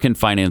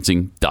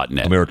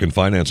AmericanFinancing.net. American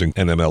Financing,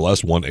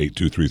 NMLS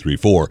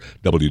 182334,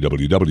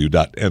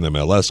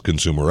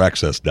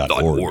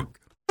 www.nmlsconsumeraccess.org.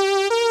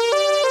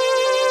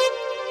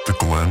 The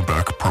Glenn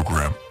Beck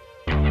Program.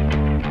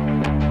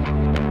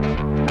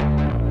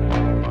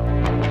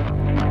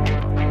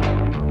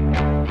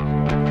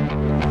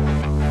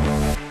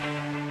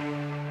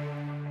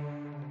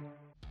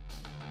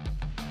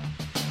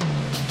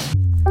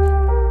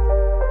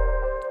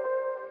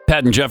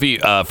 Chad and Jeffy,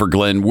 for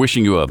Glenn,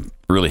 wishing you a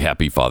really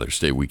happy Father's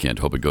Day weekend.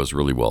 Hope it goes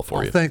really well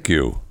for you. Thank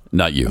you.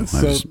 Not you.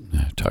 I was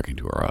talking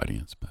to our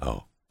audience. But,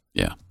 Oh.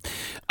 yeah.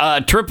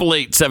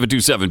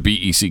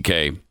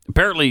 888-727-BECK.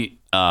 Apparently,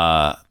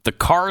 the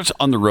cars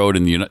on the road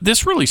in the United...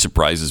 This really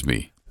surprises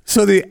me.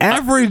 So the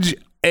average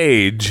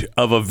age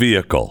of a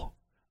vehicle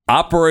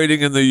operating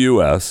in the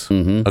U.S.,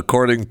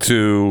 according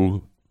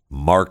to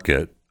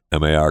Markit,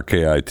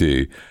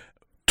 M-A-R-K-I-T,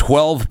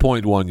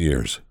 12.1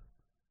 years.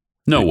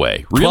 No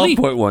way. Really?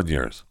 12.1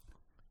 years.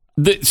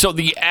 So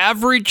the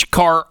average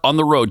car on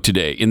the road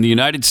today in the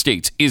United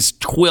States is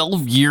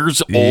 12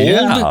 years old?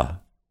 Yeah.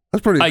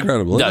 That's pretty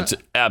incredible. That's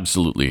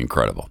absolutely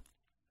incredible.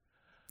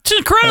 It's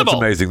incredible. That's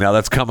amazing. Now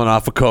that's coming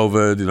off of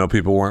COVID. You know,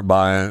 people weren't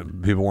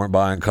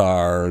buying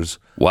cars.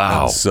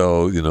 Wow. And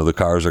so, you know, the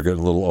cars are getting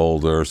a little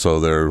older. So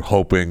they're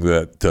hoping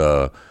that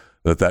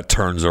that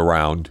turns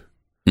around,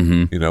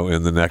 you know,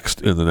 in the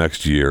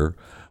next year.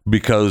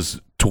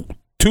 Because 2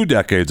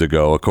 decades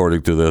ago,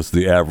 according to this,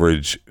 the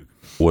average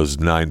was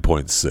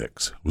 9.6.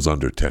 It was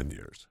under 10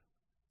 years.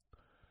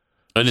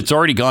 And it's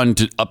already gone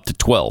up to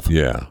 12.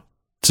 Yeah.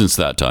 Since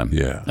that time.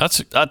 Yeah.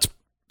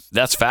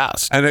 That's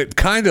fast. And it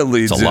kind of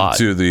leads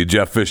into the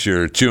Jeff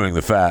Fisher chewing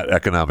the fat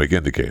economic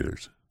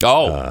indicators.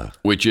 Oh,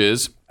 which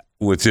is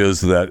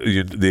that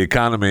the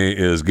economy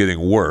is getting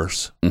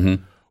worse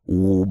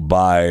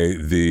by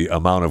the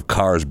amount of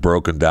cars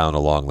broken down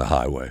along the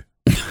highway.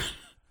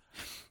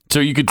 So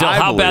you can tell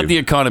how bad the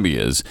economy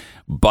is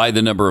by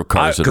the number of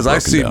cars that are broken down.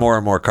 Because I see more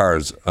and more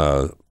cars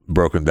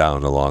broken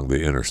down along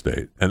the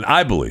interstate. And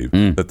I believe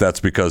that that's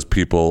because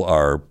people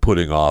are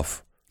putting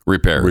off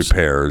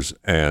repairs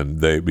and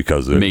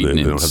because they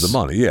don't have the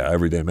money. Yeah,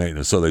 everyday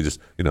maintenance. So they just,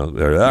 you know,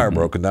 there they are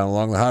broken down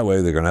along the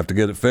highway. They're going to have to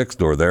get it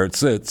fixed, or there it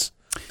sits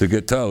to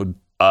get towed.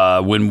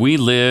 When we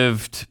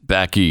lived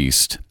back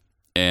east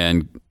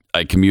and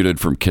I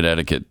commuted from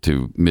Connecticut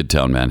to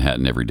Midtown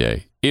Manhattan every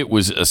day, it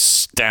was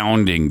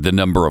astounding the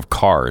number of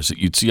cars that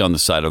you'd see on the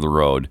side of the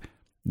road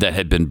that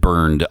had been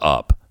burned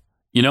up.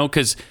 You know,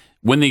 because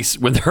when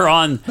they're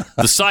on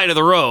the side of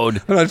the road,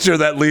 I'm not sure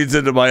that leads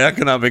into my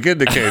economic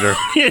indicator,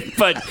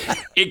 but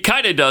it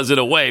kind of does in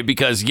a way,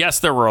 because yes,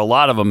 there were a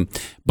lot of them,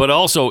 but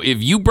also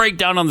if you break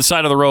down on the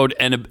side of the road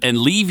and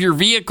leave your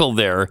vehicle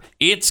there,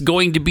 it's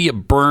going to be a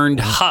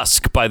burned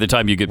husk by the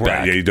time you get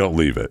back. Yeah, you don't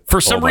leave it.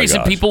 For some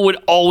reason, people would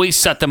always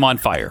set them on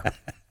fire.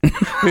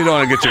 You don't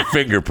want to get your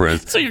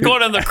fingerprints. So you're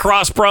going on the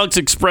Cross Bronx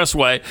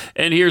Expressway,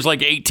 and here's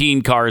like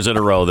 18 cars in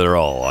a row that are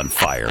all on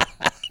fire.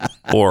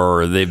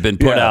 Or they've been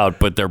put out,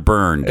 but they're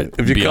burned.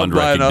 If you come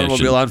by an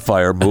automobile on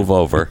fire, move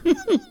over.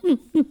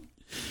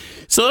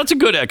 So that's a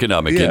good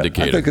economic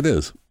indicator. I think it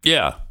is.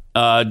 Yeah.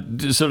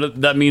 So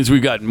that means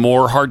we've got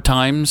more hard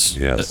times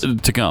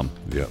to come.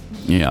 Yeah.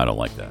 Yeah, I don't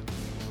like that.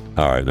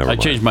 All right, never mind.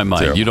 I changed my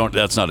mind. You don't.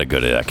 That's not a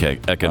good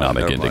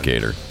economic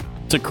indicator.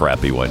 It's a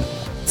crappy one.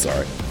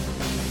 Sorry.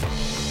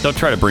 Don't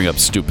try to bring up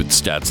stupid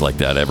stats like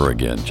that ever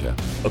again,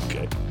 Jeff.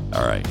 Okay.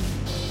 All right.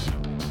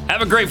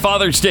 Have a great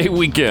Father's Day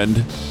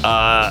weekend.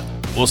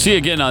 We'll see you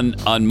again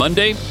on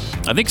Monday.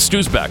 I think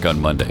Stu's back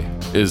on Monday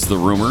is the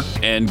rumor.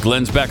 And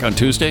Glenn's back on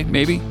Tuesday,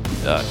 maybe?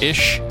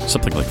 Ish.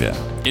 Something like that.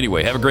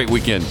 Anyway, have a great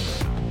weekend.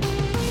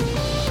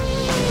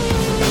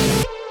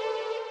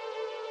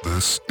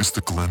 This is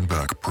the Glenn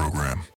Beck Program.